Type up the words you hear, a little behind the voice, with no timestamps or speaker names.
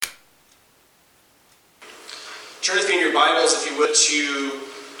Turn with me in your Bibles, if you would, to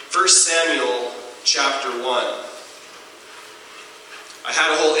 1 Samuel chapter 1. I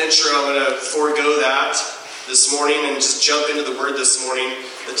had a whole intro. I'm going to forego that this morning and just jump into the Word this morning.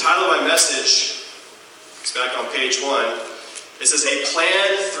 The title of my message, it's back on page 1. It says, A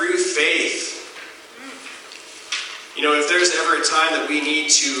Plan Through Faith. You know, if there's ever a time that we need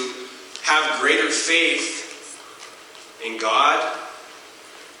to have greater faith in God,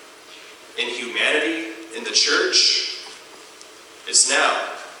 in humanity, in the church, it's now.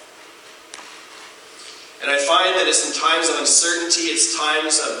 And I find that it's in times of uncertainty, it's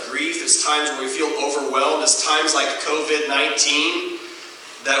times of grief, it's times where we feel overwhelmed, it's times like COVID-19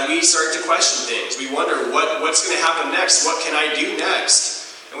 that we start to question things. We wonder what's going to happen next, what can I do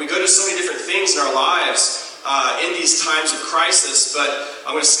next? And we go to so many different things in our lives in these times of crisis, but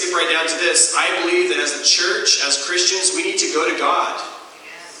I'm going to skip right down to this. I believe that as a church, as Christians, we need to go to God.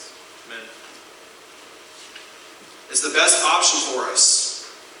 It's the best option for us.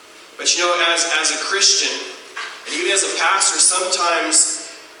 But you know, as a Christian, and even as a pastor,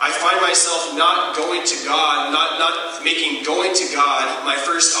 sometimes I find myself not going to God, not making going to God my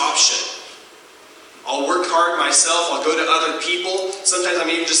first option. I'll work hard myself, I'll go to other people. Sometimes I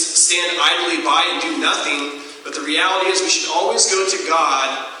may even just stand idly by and do nothing. But the reality is we should always go to God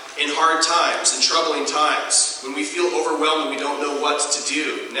in hard times, in troubling times, when we feel overwhelmed and we don't know what to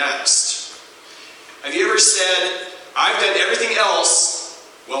do next. Have you ever said, I've done everything else,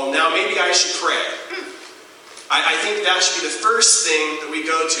 well, now maybe I should pray? I think that should be the first thing that we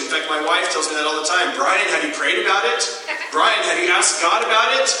go to. In fact, my wife tells me that all the time. Brian, have you prayed about it? Brian, have you asked God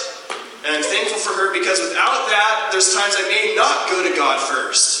about it? And I'm thankful for her because without that, there's times I may not go to God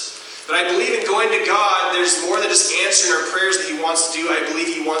first. But I believe in going to God, there's more than just answering our prayers that He wants to do. I believe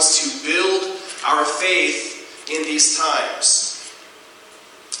He wants to build our faith in these times.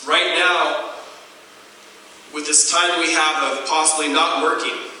 Right now, with this time we have of possibly not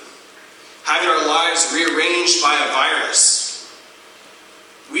working, having our lives rearranged by a virus,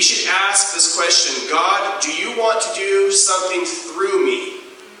 we should ask this question, God, do you want to do something through me?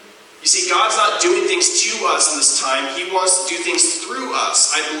 You see, God's not doing things to us in this time. He wants to do things through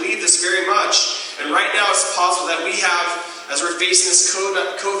us. I believe this very much. And right now it's possible that we have, as we're facing this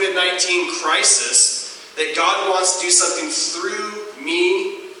COVID-19 crisis, that God wants to do something through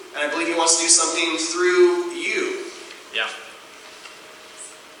me, and I believe He wants to do something through you. Yeah.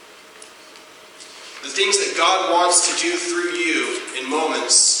 The things that God wants to do through you in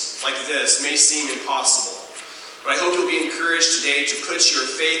moments like this may seem impossible. But I hope you'll be encouraged today to put your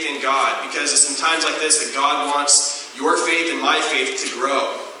faith in God, because it's in times like this that God wants your faith and my faith to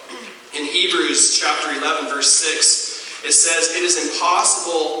grow. In Hebrews chapter 11, verse 6, it says, It is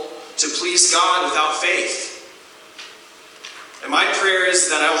impossible to please God without faith. And my prayer is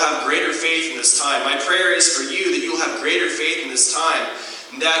that I will have greater faith in this time. My prayer is for you that you will have greater faith in this time.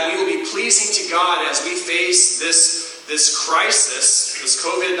 And that we will be pleasing to God as we face this crisis, this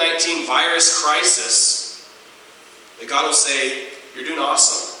COVID-19 virus crisis. That God will say, you're doing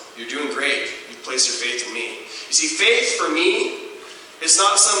awesome. You're doing great. You've placed your faith in me. You see, faith for me is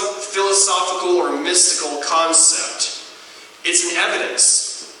not some philosophical or mystical concept. It's an evidence.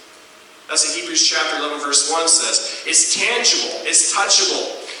 That's what Hebrews chapter 11 verse 1 says. It's tangible. It's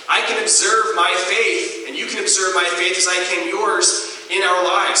touchable. I can observe my faith, and you can observe my faith as I can yours in our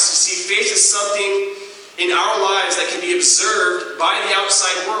lives. You see, faith is something in our lives that can be observed by the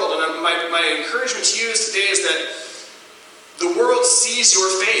outside world. And my encouragement to you today is that the world sees your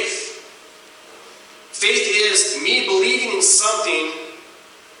faith. Faith is me believing in something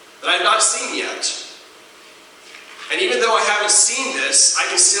that I've not seen yet. And even though I haven't seen this, I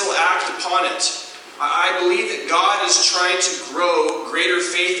can still act upon it. I believe that God is trying to grow greater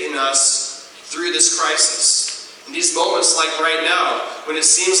faith in us through this crisis. In these moments like right now, when it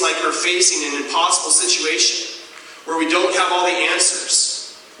seems like we're facing an impossible situation, where we don't have all the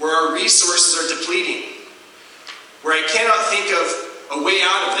answers, where our resources are depleting, where I cannot think of a way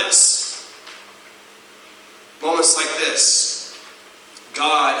out of this. Moments like this,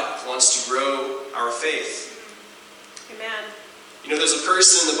 God wants to grow our faith. Amen. You know, there's a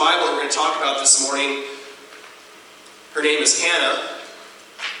person in the Bible that we're going to talk about this morning. Her name is Hannah.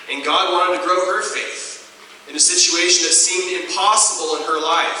 And God wanted to grow her faith in a situation that seemed impossible in her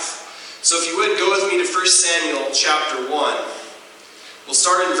life. So if you would, go with me to 1 Samuel chapter 1. We'll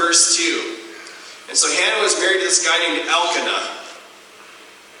start in verse 2. And so Hannah was married to this guy named Elkanah.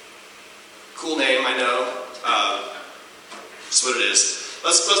 Cool name, I know. That's what it is.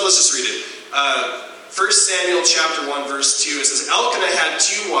 Let's just read it. 1 Samuel chapter 1, verse 2, it says, Elkanah had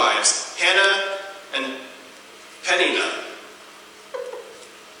 2 wives, Hannah and Peninnah.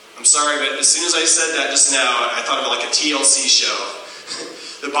 I'm sorry, but as soon as I said that just now, I thought of it like a TLC show.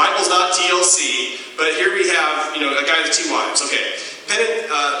 The Bible's not TLC, but here we have, a guy with 2 wives. Okay.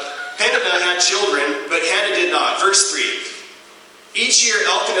 Peninnah had children, but Hannah did not. Verse 3. Each year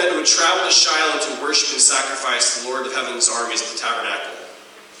Elkanah would travel to Shiloh to worship and sacrifice to the Lord of Heaven's armies at the tabernacle.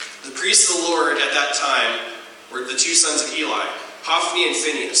 The priests of the Lord at that time were the 2 sons of Eli, Hophni and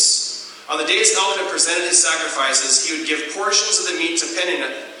Phinehas. On the days Elkanah presented his sacrifices, he would give portions of the meat to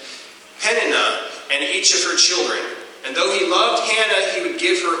Peninnah and each of her children. And though he loved Hannah, he would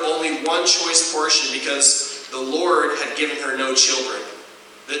give her only one choice portion because the Lord had given her no children.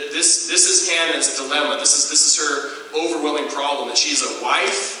 This is Hannah's dilemma. This is her overwhelming problem, that she's a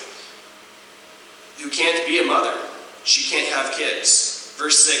wife who can't be a mother. She can't have kids.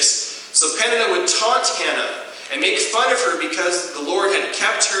 Verse 6. So Peninnah would taunt Hannah and make fun of her because the Lord had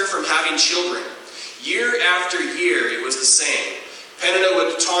kept her from having children. Year after year, it was the same. Peninnah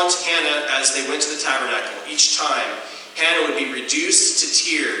would taunt Hannah as they went to the tabernacle. Each time, Hannah would be reduced to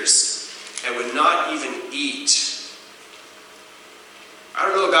tears and would not even eat. I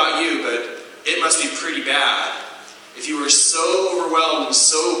don't know about you, but it must be pretty bad if you were so overwhelmed and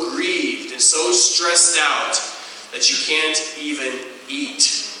so grieved and so stressed out that you can't even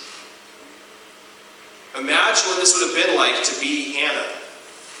eat. Imagine what this would have been like to be Hannah.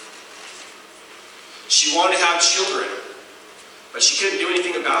 She wanted to have children, but she couldn't do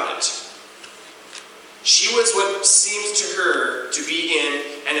anything about it. She was what seemed to her to be in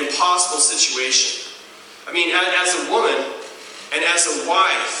an impossible situation. I mean, as a woman and as a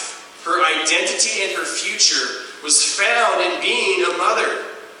wife, her identity and her future was found in being a mother.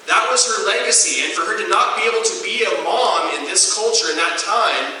 That was her legacy, and for her to not be able to be a mom in this culture in that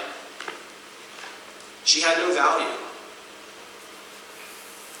time, she had no value.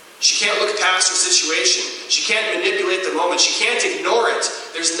 She can't look past her situation. She can't manipulate the moment. She can't ignore it.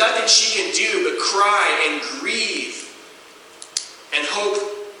 There's nothing she can do but cry and grieve and hope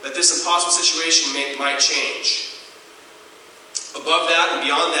that this impossible situation might change. Above that and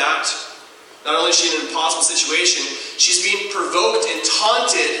beyond that, not only is she in an impossible situation, she's being provoked and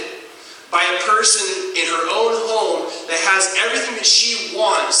taunted by a person in her own home that has everything that she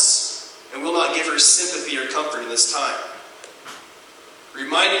wants and will not give her sympathy or comfort in this time.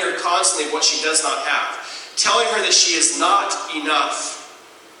 Reminding her constantly of what she does not have. Telling her that she is not enough.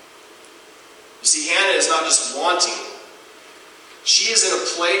 You see, Hannah is not just wanting. She is in a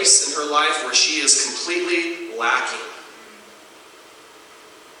place in her life where she is completely lacking.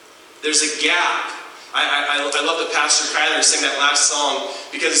 There's a gap. I love that Pastor Kyler sang that last song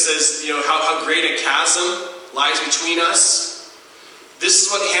because it says, how great a chasm lies between us. This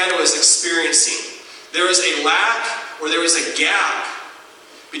is what Hannah was experiencing. There was a lack, or there was a gap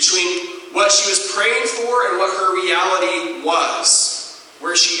between what she was praying for and what her reality was,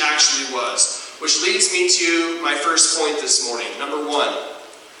 where she actually was. Which leads me to my first point this morning. Number 1,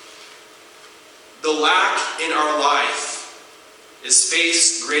 the lack in our life is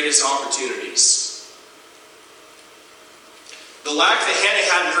faith's greatest opportunities. The lack that Hannah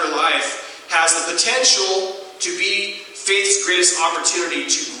had in her life has the potential to be faith's greatest opportunity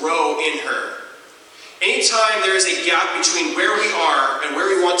to grow in her. Anytime there is a gap between where we are and where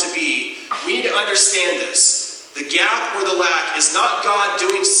we want to be, we need to understand this. The gap or the lack is not God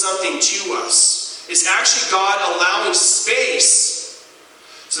doing something to us. It's actually God allowing space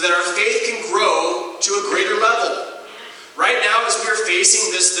so that our faith can grow to a greater level. Right now, as we are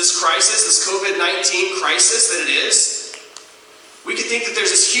facing this crisis, this COVID-19 crisis that it is, we could think that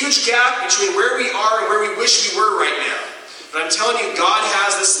there's this huge gap between where we are and where we wish we were right now. But I'm telling you, God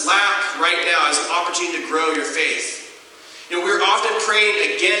has this lack right now as an opportunity to grow your faith. We're often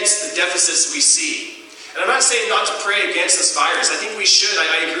praying against the deficits we see. And I'm not saying not to pray against this virus. I think we should.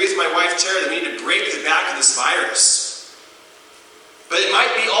 I agree with my wife, Tara, that we need to break the back of this virus. But it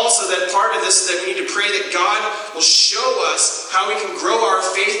might be also that part of this is that we need to pray that God will show us how we can grow our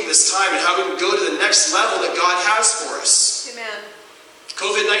faith in this time and how we can go to the next level that God has for us. Amen.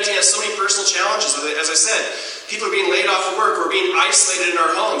 COVID-19 has so many personal challenges. As I said, people are being laid off of work. We're being isolated in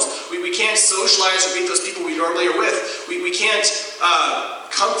our homes. We can't socialize or meet those people we normally are with. We can't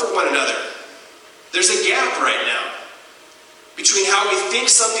comfort one another. There's a gap right now between how we think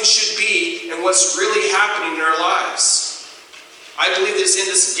something should be and what's really happening in our lives. I believe that it's in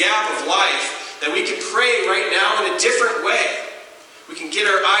this gap of life that we can pray right now in a different way. We can get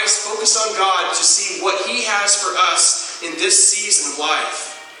our eyes focused on God to see what He has for us in this season of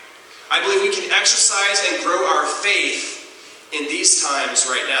life. I believe we can exercise and grow our faith in these times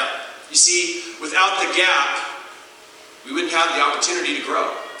right now. You see, without the gap, we wouldn't have the opportunity to grow.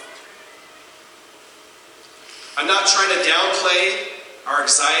 I'm not trying to downplay our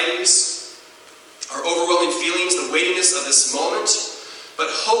anxieties, our overwhelming feelings, the weightiness of this moment. But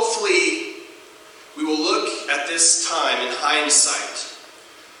hopefully, we will look at this time in hindsight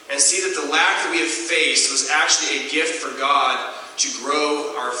and see that the lack that we have faced was actually a gift for God to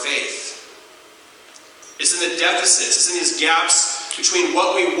grow our faith. It's in the deficits, it's in these gaps between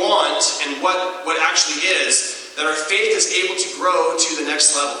what we want and what actually is, that our faith is able to grow to the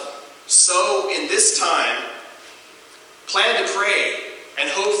next level. So, in this time, plan to pray and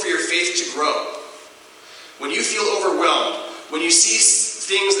hope for your faith to grow. When you feel overwhelmed, when you see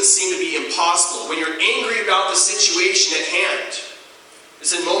things that seem to be impossible, when you're angry about the situation at hand,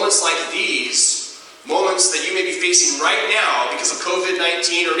 it's in moments like these, moments that you may be facing right now because of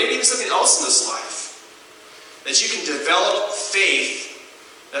COVID-19 or maybe even something else in this life, that you can develop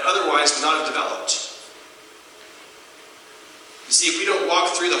faith that otherwise would not have developed. You see, if we don't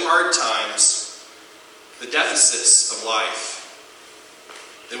walk through the hard times, the deficits of life,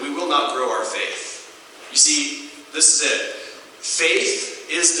 then we will not grow our faith. You see, this is it. Faith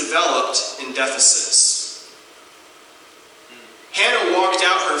is developed in deficits. Hannah walked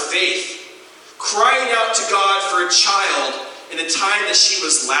out her faith, crying out to God for a child in a time that she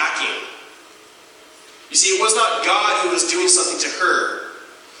was lacking. You see, it was not God who was doing something to her,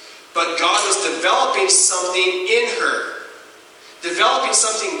 but God was developing something in her, developing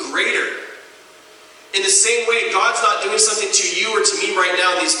something greater. In the same way, God's not doing something to you or to me right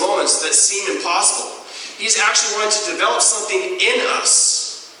now in these moments that seem impossible. He's actually wanting to develop something in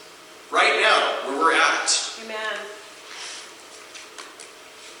us right now where we're at. Amen.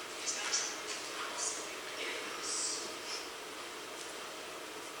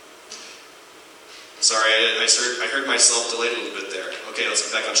 Sorry, I heard myself delayed a little bit there. Okay, let's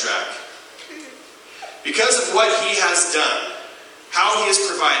get back on track. Because of what He has done, how He has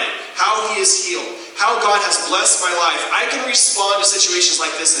provided, how He has healed, how God has blessed my life, I can respond to situations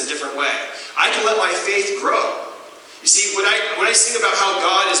like this in a different way. I can let my faith grow. You see, when I sing about how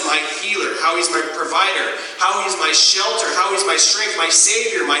God is my healer, how He's my provider, how He's my shelter, how He's my strength, my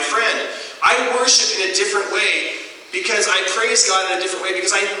Savior, my friend, I worship in a different way because I praise God in a different way,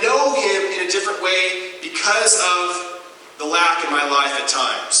 because I know Him in a different way because of the lack in my life at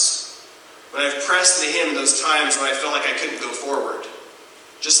times. When I've pressed into Him in those times when I felt like I couldn't go forward.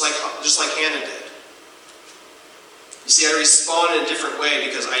 Just like Hannah did. You see, I respond in a different way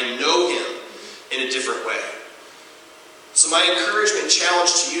because I know Him in a different way. So my encouragement and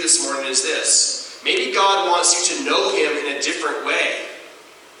challenge to you this morning is this. Maybe God wants you to know Him in a different way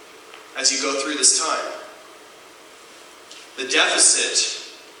as you go through this time. The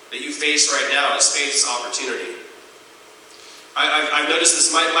deficit that you face right now is faith's opportunity. I've noticed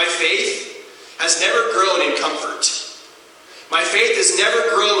this. My faith has never grown in comfort. My faith has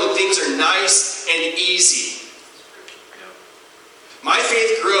never grown when things are nice and easy. My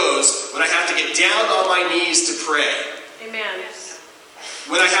faith grows when I have to get down on my knees to pray. Amen.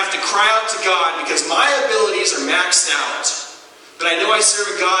 When I have to cry out to God because my abilities are maxed out. But I know I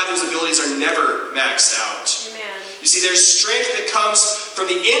serve a God whose abilities are never maxed out. Amen. You see, there's strength that comes from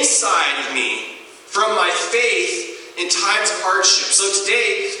the inside of me, from my faith in times of hardship. So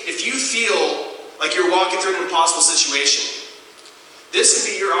today, if you feel like you're walking through an impossible situation, this would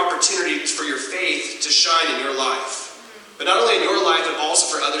be your opportunity for your faith to shine in your life. But not only in your life, but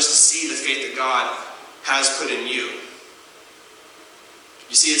also for others to see the faith that God has put in you.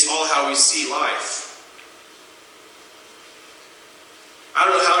 You see, it's all how we see life. I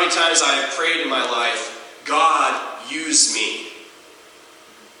don't know how many times I have prayed in my life, God, use me.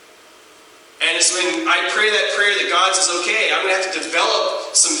 And it's when I pray that prayer that God says, okay, I'm going to have to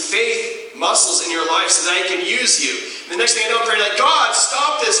develop some faith muscles in your life so that I can use you. And the next thing I know, I'm praying like, God,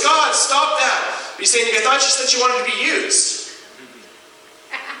 stop this. God, stop that. But He's saying, I thought you said you wanted to be used.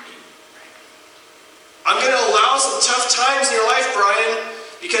 I'm going to allow some tough times in your life, Brian,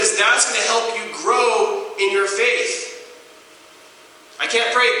 because that's going to help you grow in your faith. I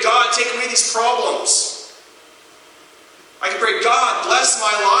can't pray, God, take away these problems. I can pray, God, bless my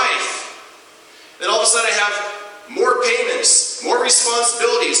life. Then all of a sudden I have more payments, more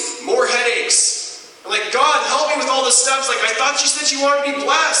responsibilities, more headaches. I'm like, God, help me with all this stuff. It's like, I thought you said you wanted to be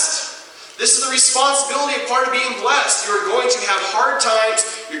blessed. This is the responsibility of part of being blessed. You are going to have hard times.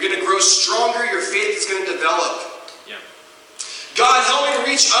 You're going to grow stronger. Your faith is going to develop. Yeah. God, help me to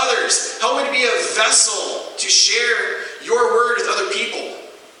reach others. Help me to be a vessel to share your word with other people.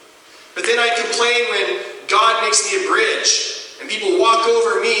 But then I complain when God makes me a bridge and people walk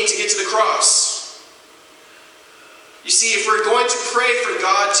over me to get to the cross. You see, if we're going to pray for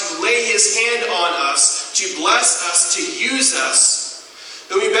God to lay His hand on us, to bless us, to use us,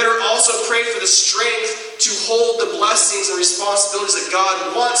 then we better also pray for the strength to hold the blessings and responsibilities that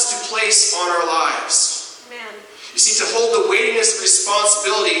God wants to place on our lives. Amen. You see, to hold the weightiness and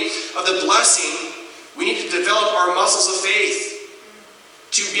responsibility of the blessing, we need to develop our muscles of faith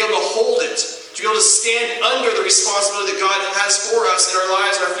to be able to hold it, to be able to stand under the responsibility that God has for us in our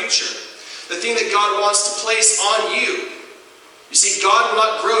lives and our future. The thing that God wants to place on you. You see, God will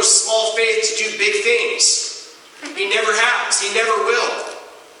not grow small faith to do big things. He never has. He never will.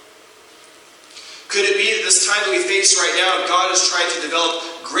 Could it be that this time that we face right now, God is trying to develop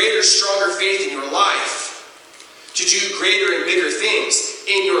greater, stronger faith in your life to do greater and bigger things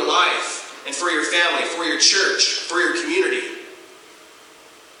in your life and for your family, for your church, for your community?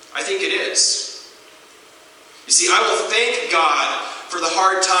 I think it is. You see, I will thank God for the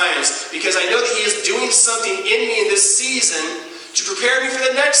hard times because I know that He is doing something in me in this season to prepare me for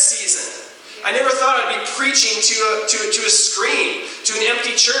the next season. I never thought I'd be preaching to a screen, to an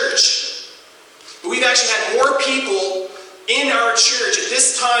empty church. But we've actually had more people in our church at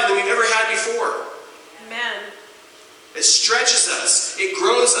this time than we've ever had before. Amen. It stretches us, it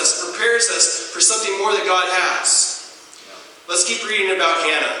grows us, prepares us for something more that God has. Let's keep reading about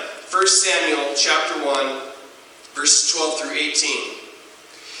Hannah. 1 Samuel chapter 1, verses 12 through 18.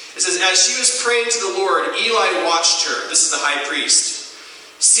 It says, as she was praying to the Lord, Eli watched her. This is the high priest.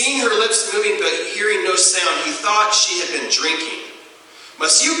 Seeing her lips moving but hearing no sound, he thought she had been drinking.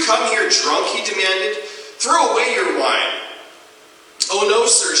 Must you come here drunk, he demanded. Throw away your wine. Oh no,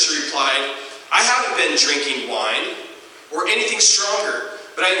 sir, she replied. I haven't been drinking wine or anything stronger,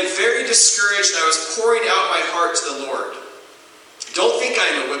 but I am very discouraged and I was pouring out my heart to the Lord. Don't think I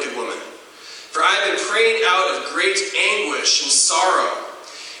am a wicked woman, for I have been praying out of great anguish and sorrow.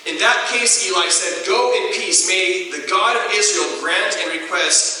 In that case, Eli said, go in peace. May the God of Israel grant and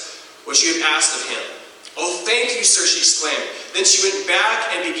request what you have asked of him. Oh, thank you, sir, she exclaimed. Then she went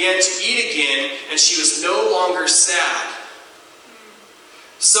back and began to eat again, and she was no longer sad.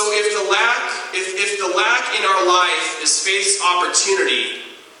 So if the lack in our life is faith's opportunity,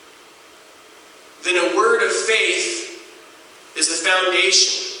 then a word of faith is the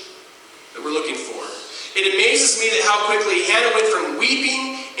foundation that we're looking for. It amazes me that how quickly Hannah went from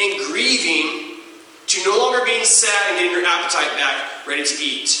weeping and grieving to no longer being sad and getting her appetite back, ready to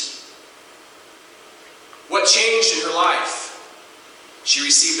eat. What changed in her life? She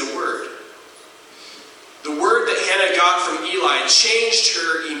received a word. The word that Hannah got from Eli changed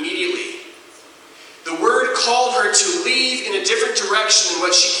her immediately. The word called her to leave in a different direction than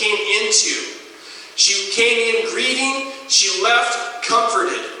what she came into. She came in grieving, she left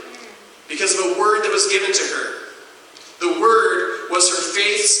comforted because of a word that was given to her. The word was her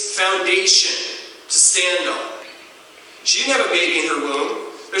faith's foundation to stand on. She didn't have a baby in her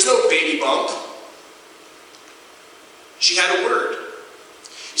womb. There's no baby bump. She had a word.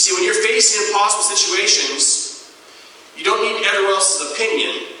 You see, when you're facing impossible situations, you don't need everyone else's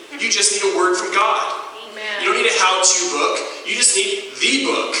opinion. You just need a word from God. Amen. You don't need a how-to book. You just need the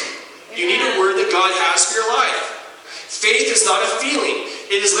book. Amen. You need a word that God has for your life. Faith is not a feeling.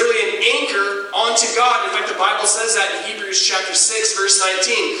 It is literally an anchor onto God. In fact, the Bible says that in Hebrews chapter 6, verse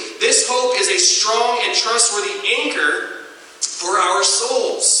 19. This hope is a strong and trustworthy anchor for our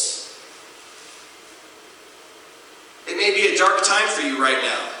souls. It may be a dark time for you right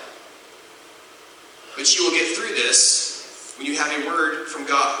now, but you will get through this when you have a word from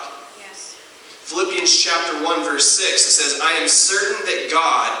God. Yes. Philippians chapter 1, verse 6, it says, I am certain that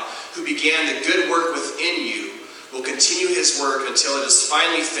God, who began the good work within you, will continue his work until it is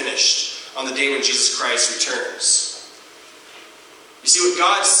finally finished on the day when Jesus Christ returns. You see, what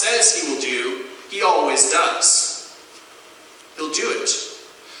God says he will do, he always does. He'll do it.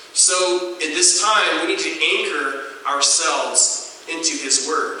 So, in this time, we need to anchor ourselves into his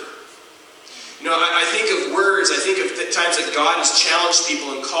word. You know, I think of words, I think of the times that God has challenged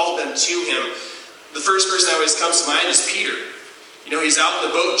people and called them to him. The first person that always comes to mind is Peter. You know, he's out in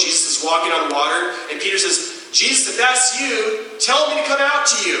the boat, Jesus is walking on water, and Peter says, Jesus, if that's you, tell me to come out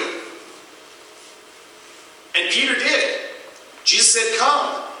to you. And Peter did. Jesus said,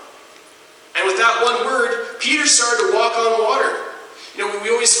 come. And with that one word, Peter started to walk on water. You know,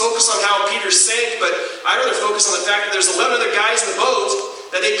 we always focus on how Peter sank, but I'd rather focus on the fact that there's 11 other guys in the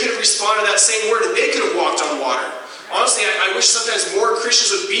boat that they could have responded to that same word and they could have walked on water. Honestly, I wish sometimes more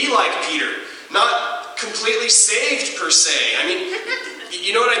Christians would be like Peter. Not completely saved, per se. I mean,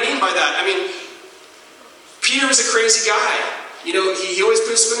 you know what I mean by that? I mean, Peter was a crazy guy. You know, he always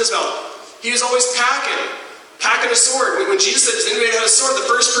put his foot in his mouth. He was always packing a sword. When Jesus said, does anybody have a sword? The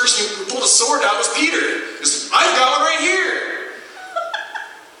first person who pulled a sword out was Peter. He goes, I've got one right here.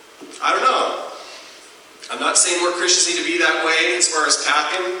 I don't know. I'm not not saying more Christians need to be that way as far as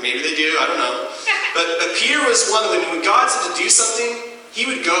packing. Maybe they do, I don't know. But Peter was one that when God said to do something, he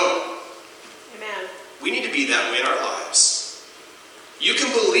would go. Amen. We need to be that way in our lives. You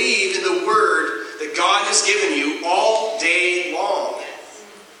can believe in the word that God has given you all day long. Yes.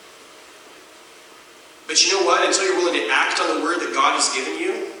 But you know what? Until you're willing to act on the word that God has given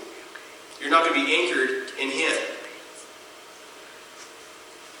you, you're not going to be anchored in him.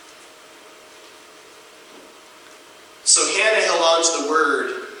 So Hannah held on to the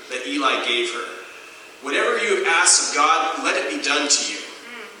word that Eli gave her. Whatever you have asked of God, let it be done to you.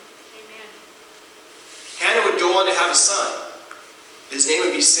 Amen. Hannah would go on to have a son. His name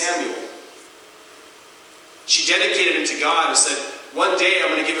would be Samuel. She dedicated him to God and said, one day I'm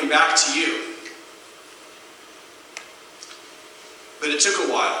going to give him back to you. But it took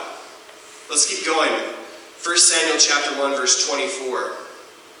a while. Let's keep going. 1 Samuel chapter 1, verse 24.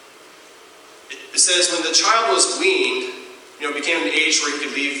 It says, when the child was weaned, became an age where he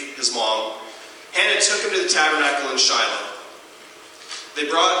could leave his mom, Hannah took him to the tabernacle in Shiloh. They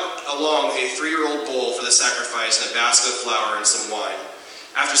brought along a 3-year-old bull for the sacrifice and a basket of flour and some wine.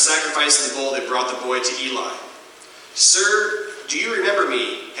 After sacrificing the bull, they brought the boy to Eli. Sir, do you remember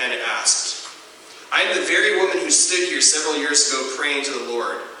me? Hannah asked. I am the very woman who stood here several years ago praying to the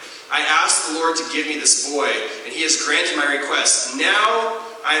Lord. I asked the Lord to give me this boy, and he has granted my request. Now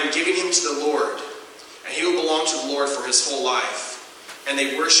I am giving him to the Lord, and he will belong to the Lord for his whole life. And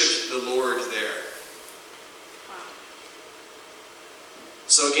they worshiped the Lord there. Wow.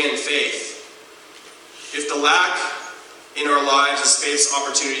 So again, faith. If the lack in our lives is faith's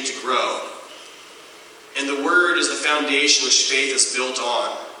opportunity to grow, and the word is the foundation which faith is built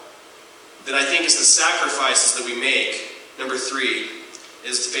on, then I think it's the sacrifices that we make. Number 3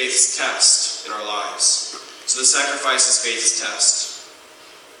 is the faith's test in our lives. So the sacrifice is faith's test.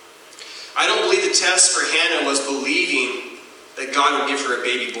 I don't believe the test for Hannah was believing that God would give her a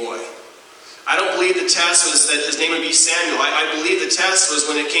baby boy. I don't believe the test was that his name would be Samuel. I believe the test was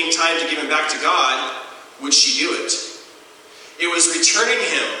when it came time to give him back to God, would she do it? It was returning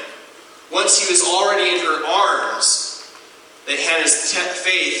him once he was already in her arms that Hannah's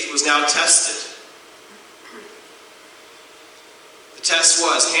faith was now tested. The test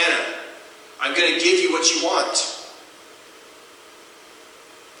was, Hannah, I'm going to give you what you want.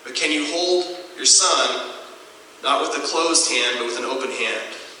 But can you hold your son, not with a closed hand, but with an open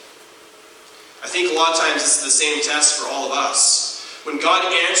hand? I think a lot of times it's the same test for all of us. When God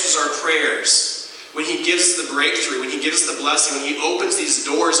answers our prayers, when he gives the breakthrough, when he gives the blessing, when he opens these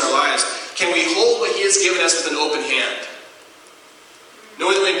doors in our lives, can we hold what he has given us with an open hand?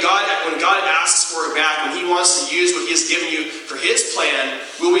 Knowing that when God asks for it back, when he wants to use what he has given you for his plan,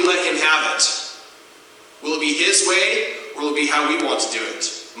 will we let him have it? Will it be his way, or will it be how we want to do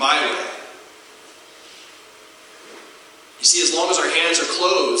it? My way. You see, as long as our hands are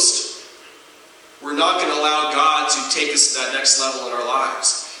closed, we're not going to allow God to take us to that next level in our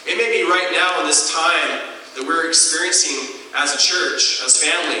lives. It may be right now in this time that we're experiencing as a church, as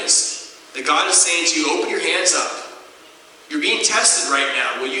families, that God is saying to you, open your hands up. You're being tested right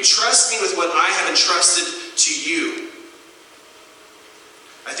now. Will you trust me with what I have entrusted to you?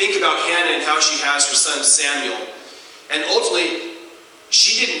 I think about Hannah and how she has her son Samuel. And ultimately,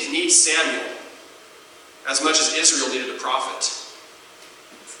 she didn't need Samuel as much as Israel needed a prophet.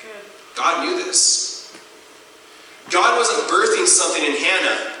 That's good. God knew this. God wasn't birthing something in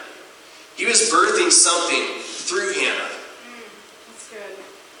Hannah. He was birthing something through Hannah. That's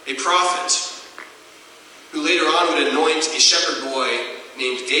good. A prophet who later on would anoint a shepherd boy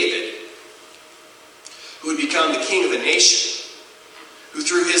named David, who would become the king of a nation, who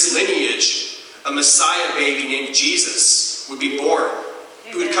through his lineage, a Messiah baby named Jesus would be born,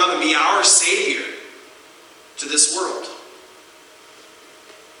 who would come and be our Savior to this world,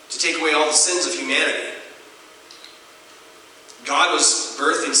 to take away all the sins of humanity. God was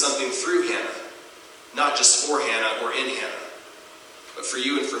birthing something through Hannah, not just for Hannah or in Hannah, but for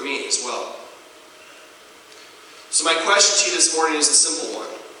you and for me as well. So my question to you this morning is a simple one.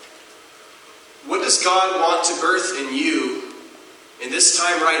 What does God want to birth in you in this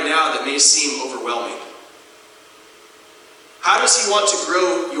time right now that may seem overwhelming? How does he want to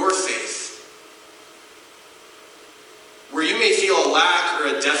grow your faith? Where you may feel a lack or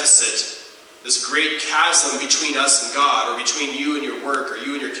a deficit, this great chasm between us and God, or between you and your work, or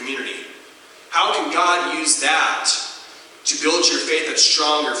you and your community, how can God use that to build your faith that's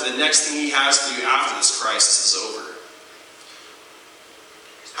stronger for the next thing he has for you after this crisis is over?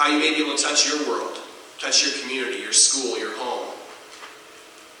 How you may be able to touch your world, touch your community, your school, your home.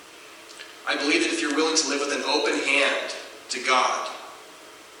 I believe that if you're willing to live with an open hand to God,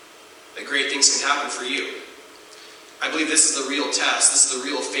 that great things can happen for you. I believe this is the real test. This is the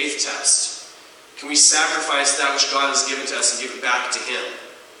real faith test. Can we sacrifice that which God has given to us and give it back to Him?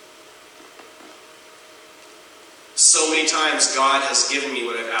 So many times God has given me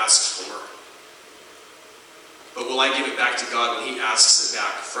what I've asked for. But will I give it back to God when He asks it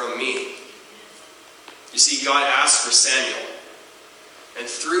back from me? You see, God asked for Samuel. And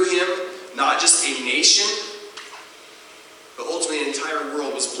through him, not just a nation, but ultimately an entire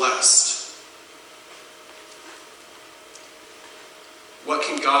world was blessed. What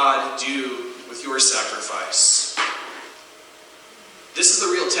can God do with your sacrifice? This is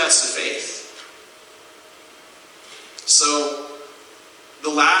the real test of faith. So, the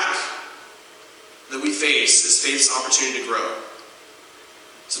lack that we face is faith's opportunity to grow.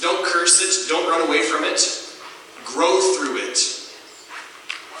 So don't curse it, don't run away from it, grow through it.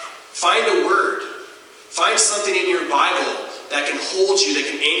 Find a word, find something in your Bible that can hold you, that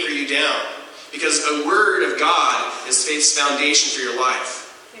can anchor you down. Because a word of God is faith's foundation for your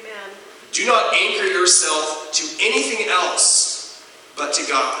life. Amen. Do not anchor yourself to anything else but to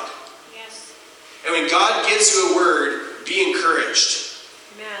God. Yes. And when God gives you a word, be encouraged.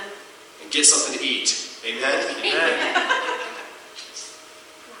 Amen. And get something to eat. Amen? Amen.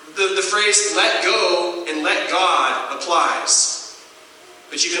 The phrase, let go and let God, applies.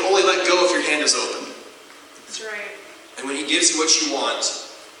 But you can only let go if your hand is open. That's right. And when He gives you what you want,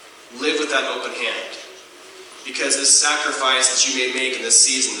 live with that open hand. Because this sacrifice that you may make in this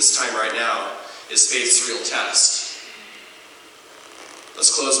season, this time right now, is faith's real test.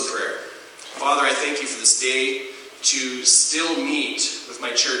 Let's close in prayer. Father, I thank you for this day to still meet with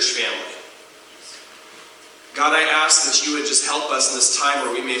my church family. God, I ask that you would just help us in this time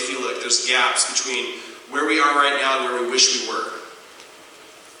where we may feel like there's gaps between where we are right now and where we wish we were.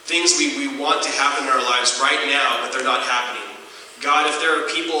 Things we want to happen in our lives right now, but they're not happening. God, if there are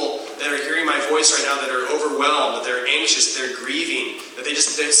people that are hearing my voice right now that are overwhelmed, that they're anxious, that they're grieving, that they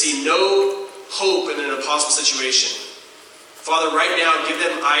see no hope in an impossible situation, Father, right now, give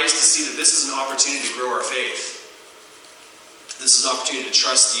them eyes to see that this is an opportunity to grow our faith. This is an opportunity to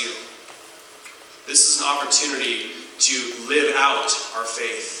trust you. This is an opportunity to live out our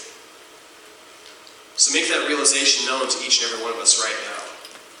faith. So make that realization known to each and every one of us right now.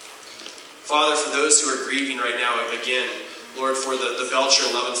 Father, for those who are grieving right now, again, Lord, for the Belcher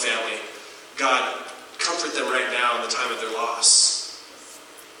and Levin family, God, comfort them right now in the time of their loss.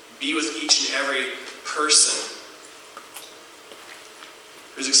 Be with each and every person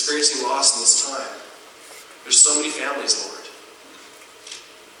who's experiencing loss in this time. There's so many families, Lord.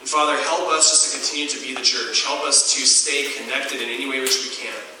 And Father, help us just to continue to be the church. Help us to stay connected in any way which we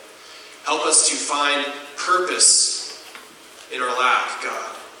can. Help us to find purpose in our lack,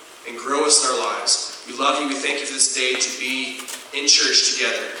 God, and grow us in our lives. We love you. We thank you for this day to be in church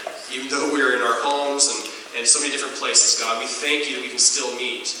together. Even though we're in our homes and so many different places, God, we thank you that we can still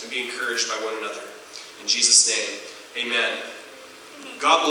meet and be encouraged by one another. In Jesus' name, amen. God bless.